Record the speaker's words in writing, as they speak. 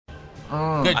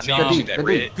Good job.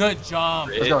 Good job.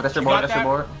 Let's go. That's your board. That's your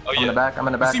board. I'm in the back. I'm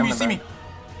in the back. You see me.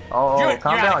 Oh,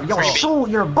 calm down. Yo, shoot.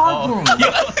 You're bugging.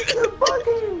 You're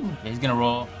bugging. Yeah, he's gonna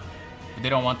roll. But they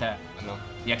don't want that. I know.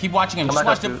 Yeah, keep watching him. Just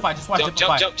watch Dipify. Just watch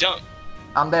Dipify. Jump.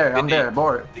 I'm there.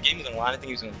 Board. The game was on line. I thought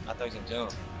he was gonna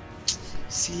jump.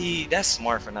 See, that's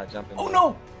smart for not jumping. Oh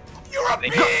no! You're a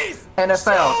beast!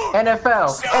 NFL.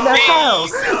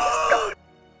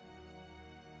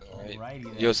 Alright.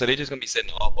 Yo, so they just gonna be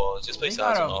setting all balls. Just play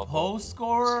sides on all balls. Post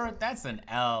scorer? That's an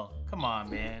L. Come on,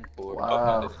 man.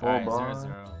 Wow, full ball.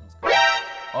 0-0.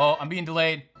 Oh, I'm being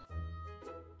delayed.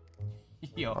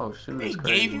 Yo, oh shoot, they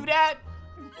gave you that?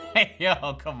 Hey,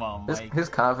 yo, come on, Mike. His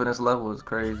confidence level is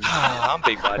crazy. I'm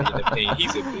big body in the paint.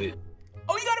 He's a bit.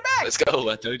 Oh, you got it back. Let's go.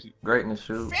 I told you. Greatness,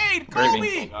 shoot. Fade,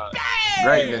 Kobe.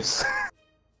 Greatness.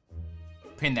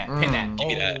 Pin that. Give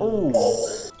me that.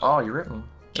 Oh, you ripped me.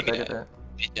 Give me that.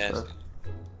 Yes.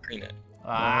 Green that.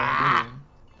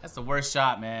 That's the worst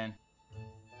shot, man.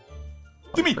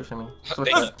 Give me. Let's get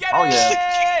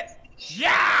it.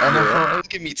 Yeah.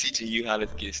 Look at me teaching you how to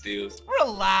get steals.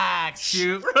 Relax,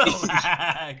 shoot.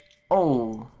 Relax.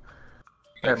 Oh.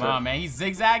 Come on, man. He's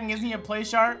zigzagging. Isn't he a play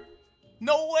sharp?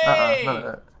 No way. None of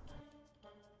that.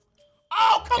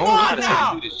 Oh, come on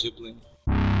now.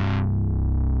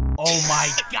 Oh my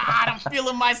God, I'm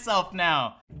feeling myself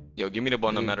now. Yo, give me the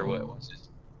ball no matter what. Watch this.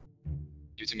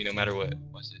 Give it to me no matter what.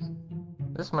 Watch this.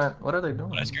 This man, what are they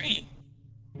doing? Oh, that's green.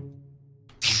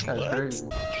 That's crazy.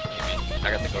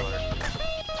 I got the guard.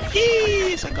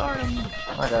 Yes, I guard him.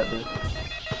 I got this.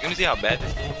 You wanna see how bad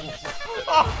this is?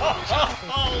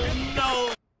 Oh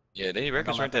no. Yeah, they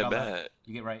records aren't that bad.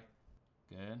 You get right.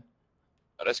 Good.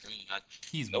 Oh, that's green.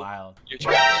 He's wild. You're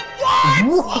trash.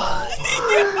 What?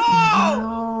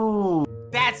 No.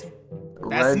 That's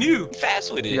new.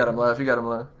 Fast with it. You got him left.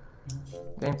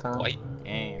 Game time. White.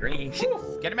 Game. Green.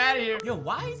 Get him out of here. Yo,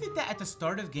 why is it that at the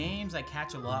start of games I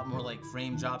catch a lot more like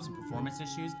frame drops and performance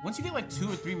issues? Once you get like 2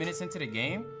 or 3 minutes into the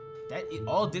game, it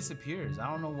all disappears. I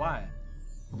don't know why.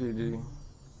 GG.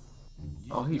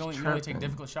 Oh, he's you only take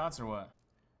difficult shots or what?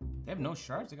 They have no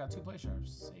sharps. They got 2 play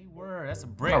sharps. Say word. That's a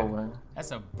brick. No way. That's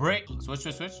a brick. Switch.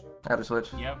 I had to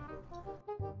switch. Yep.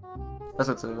 That's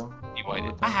a 2. He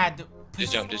whited. I had to.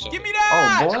 Just jump. Give me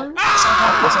that! Oh, boy.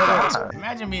 Ah!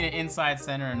 Imagine being an inside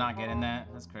center and not getting that.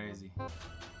 That's crazy.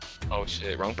 Oh,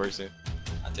 shit. Wrong person.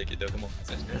 I'll take it, though. Come on.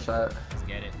 That's good. Let's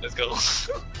get it. Let's go.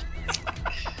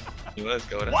 Let's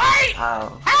go. Wait!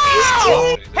 How?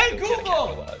 Hey,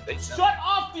 Google! Shut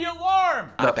off the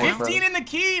alarm! 15 in the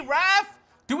key, Raph!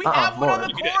 Do we have one on the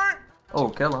court? Oh,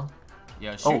 kill him.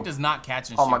 Yo, shoot does not catch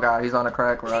and shoot. Oh my God, he's on a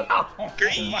crack, right?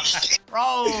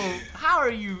 Bro, how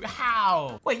are you?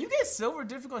 How? Wait, you get silver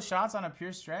difficult shots on a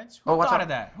pure stretch? Who thought of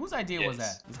that? Whose idea was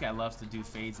that? This guy loves to do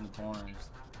fades in the corners.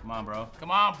 Come on, bro.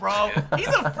 Come on, bro. He's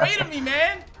afraid of me,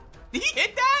 man. Did he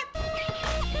hit that?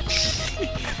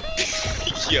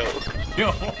 Yo,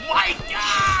 oh my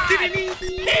God! Did he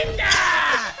hit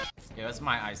that? Yo, it's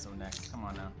my ISO next. Come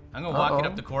on now. I'm gonna walk it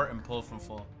up the court and pull from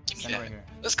full. Send it right here.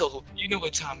 Let's go. You know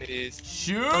what time it is.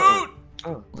 Shoot!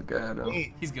 Look at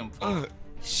him. He's gonna pull.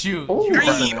 Shoot.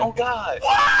 Green, oh God.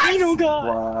 What? Green, oh God.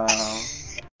 Wow.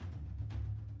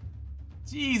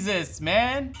 Jesus,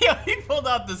 man. Yo, he pulled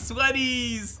out the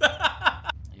sweaties. Yo,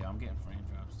 I'm getting frame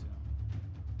drops too.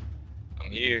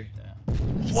 I'm here.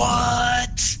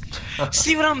 What?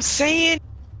 See what I'm saying?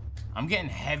 I'm getting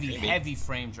heavy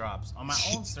frame drops on my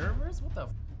own servers. What the?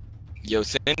 Yo,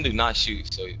 Sin do not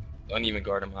shoot, so don't even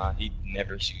guard him high. He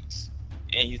never shoots,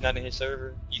 and he's not in his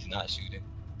server. He's not shooting.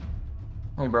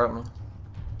 He brought me.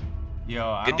 Yo,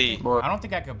 I don't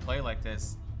think I could play like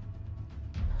this.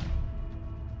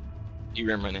 He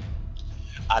rim running.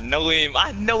 I know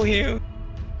him.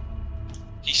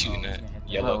 He's shooting that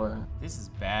yellow. No, this is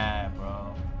bad,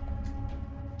 bro.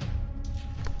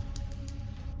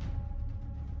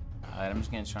 Alright, I'm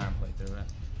just gonna try and play through it.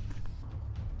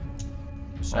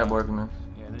 I'm working this.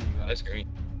 Yeah, there you go. That's green.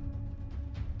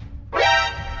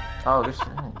 Oh, this shit.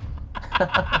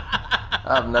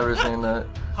 I've never seen that.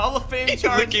 Hall of Fame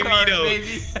charge card,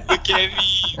 baby. Look at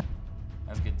me.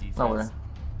 That's good defense. No way.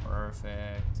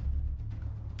 Perfect.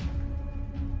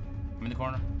 I'm in the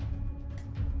corner.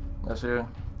 That's you.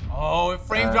 Oh, it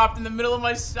frame dropped in the middle of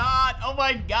my shot. Oh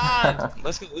my God.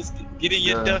 Let's get in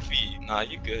your Duffy. Nah,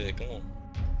 you good. Come on.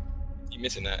 You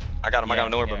missing that. I got him.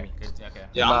 Nowhere but me. Okay.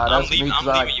 Yeah, I'm leaving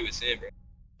you with Sin, bro.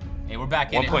 Hey, we're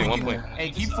back in it. 1 point.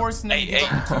 Hey, keep forcing them to give up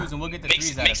the 2s and we'll get the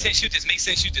 3s out of it. Make sense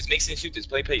shoot this.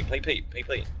 Play.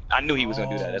 I knew he was gonna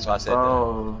do that. That's why I said that.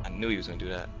 I knew he was gonna do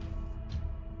that.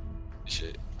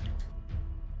 Shit.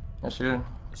 That's you.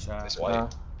 Good shot. That's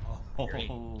white.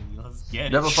 Oh, let's get it.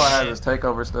 Double has his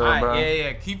takeover still, bro.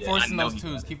 Yeah. Keep forcing those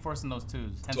twos. Keep forcing those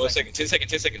twos. 10 seconds. 10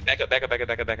 seconds. Back up.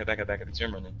 It's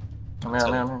him running.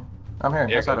 I'm here.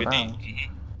 There, That's out go, of bounds.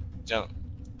 Jump.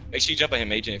 Make sure you jump at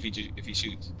him, Agent, if he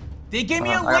shoots. They gave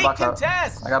me a late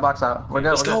contest. I got box out. We're good.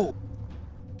 Let's go.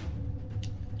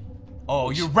 Oh,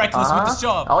 you're reckless with the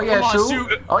shove. Oh yeah,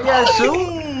 shoot. Oh yeah, shoot.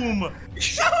 Boom!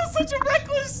 That was such a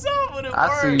reckless shove, but it worked.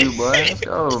 I see you, boy. Let's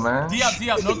go, man. D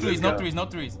up. No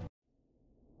threes.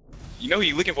 You know who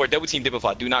you looking for? Double team, dip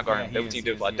fly. Do not guard him. Double team,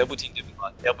 dip fly. Double team.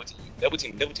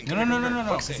 No.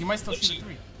 Because he might still shoot a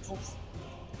three.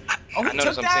 Oh, he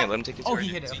took that? I'm saying. Let him take his he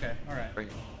hit it. Okay, all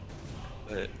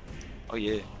right. Oh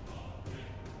yeah.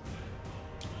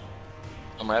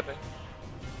 I'm rapping.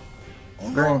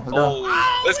 Green,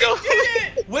 let's go.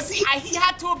 Was he? He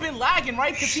had to have been lagging,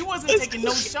 right? Because he wasn't taking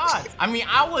no shots. I mean,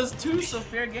 I was too, so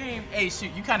fair game. Hey,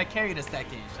 shoot, you kind of carried us that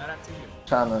game. Shout out to you.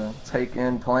 Trying to take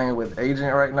in playing with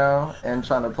Agent right now and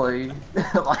trying to play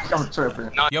like I'm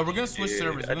tripping. Yo, we're gonna switch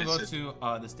servers. We're gonna go to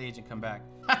the stage and come back.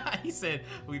 He said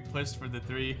we pushed for the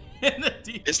 3 in the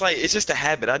D. It's just a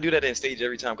habit. I do that in stage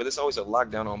every time because it's always a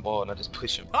lockdown on ball and I just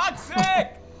push him.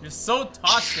 Toxic! You're so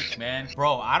toxic, man.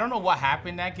 Bro, I don't know what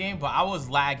happened that game, but I was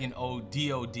lagging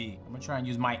ODOD. I'm gonna try and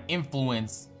use my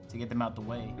influence to get them out the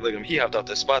way. Look at him. He hopped off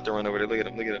the spot to run over there. Look at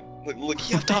him. Look,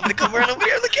 he hopped off to come run over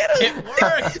there. Look at him. It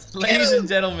worked, ladies and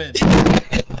gentlemen.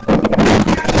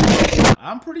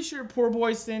 I'm pretty sure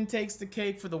Poorboysin takes the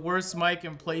cake for the worst mic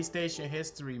in PlayStation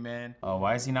history, man. Oh,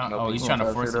 why is he not? Oh, he's trying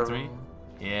to force a 3.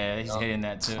 Yeah, he's hitting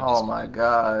that too. Oh my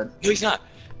god. No, he's not.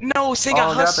 No,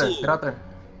 Sega hustle. Get out there.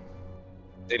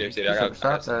 Stay there. I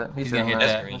got that. He's gonna hit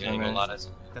that.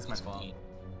 That's my fault.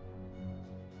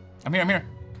 I'm here.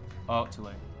 Oh, too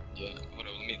late. Yeah,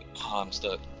 whatever. I'm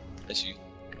stuck. That's you.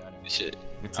 Got it. This shit.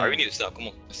 Alright, we need to stop. Come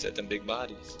on. Let's set them big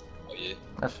bodies. Oh yeah.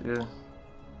 That's you.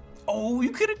 Oh,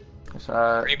 you could've.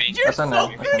 You're so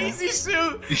crazy,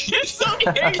 Shoot. You're so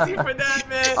crazy for that,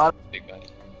 man.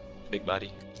 Big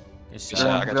body. Good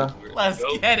shot. Let's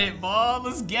get it, ball.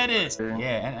 Let's get it.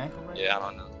 Yeah, and ankle break. Yeah, I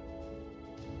don't know.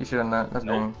 You should have not. That's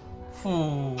green.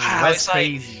 Ooh, that's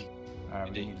crazy.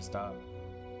 Alright, we need to stop.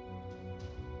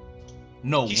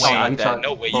 No way.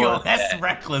 No way. Yo, that's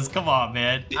reckless. Come on,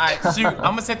 man. Alright, shoot. I'm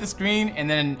gonna set the screen and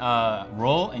then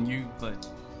roll and you glitch.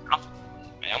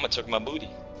 Man, I'm gonna tuck my booty.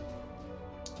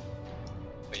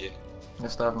 Oh yeah.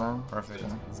 Good stuff, man. Perfect.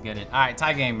 Let's get it. Alright,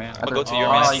 tie game, man. I'm gonna go to your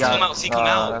man. See, come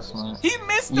out. He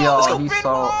missed the open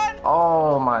one.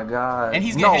 Oh my god. And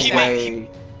he's no getting way.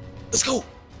 Let's go.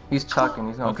 He's chucking.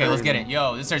 He's going okay, let's get it.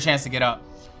 Yo, this is our chance to get up.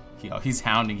 Yo, he's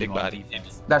hounding big you body. on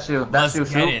defense. That's you. That's you.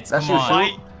 Get it. That's Come on.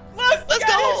 Shoot. Let's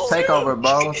go. Take over,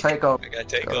 bro. Take over. I got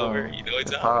take over. You know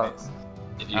it's obvious.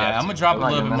 I'm gonna drop a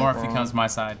little bit more if he comes to my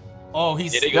side. Oh,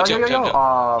 he's. Yo.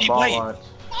 Oh, ball watch.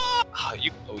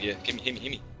 Oh yeah. Hit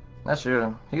me. That's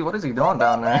you. What is he doing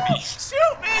down there? Shoot,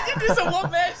 man. This is a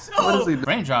one-man show. What is he doing?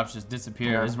 Raindrops just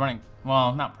disappear. Yeah. He's running.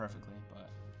 Well, not perfectly,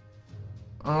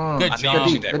 but. Good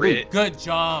jump. Good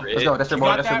jump. Let's go. That's your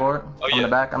board. That's your board. Oh,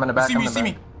 yeah. I'm in the back. You see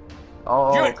me.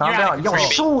 Oh, calm down. Yo,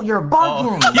 shoot. You're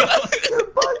bugging. You're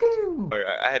bugging.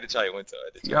 Alright, I had to try it one time.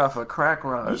 You're off a crack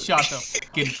run. You shot the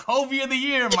fucking Covey of the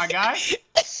year, my guy.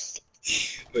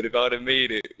 But if I would have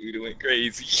made it, we'd have went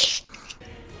crazy.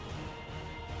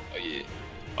 Oh yeah.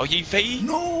 Oh, you faded?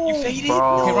 No! You faded?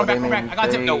 Bro, okay, run back. I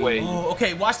got him. No way. Oh,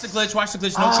 okay, watch the glitch. No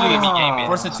glitch.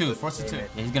 Force a 2. Yeah,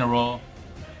 he's gonna roll.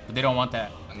 But they don't want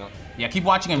that. I know. Yeah, keep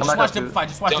watching him. Just watch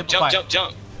Dipify.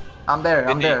 Jump. I'm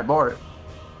there. Board.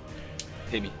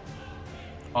 Hit me.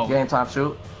 Oh. Game time,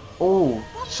 shoot. Oh,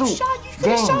 shoot.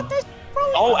 Game. Shot this, bro.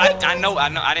 Oh, I know.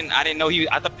 I didn't know he.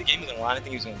 I thought the game was gonna run. I thought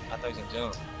he was gonna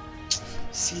jump.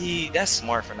 See, that's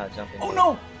smart for not jumping. Oh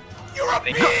no. You're a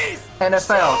beast!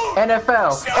 NFL.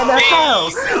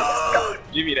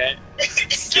 Give me that.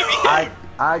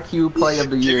 IQ play of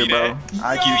the year, bro. Give me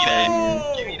that.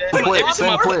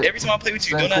 Every time I play with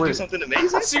you, don't I do something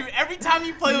amazing? Shoot, every time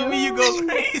you play with me, you go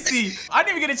crazy. I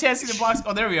didn't even get a chance to see the box.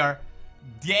 Oh, there we are.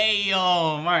 Damn.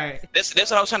 All right. That's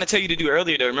what I was trying to tell you to do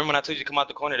earlier, though. Remember when I told you to come out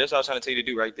the corner? That's what I was trying to tell you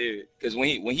to do right there. Because when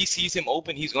he sees him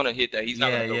open, he's gonna hit that. He's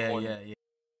not gonna go corner. Yeah.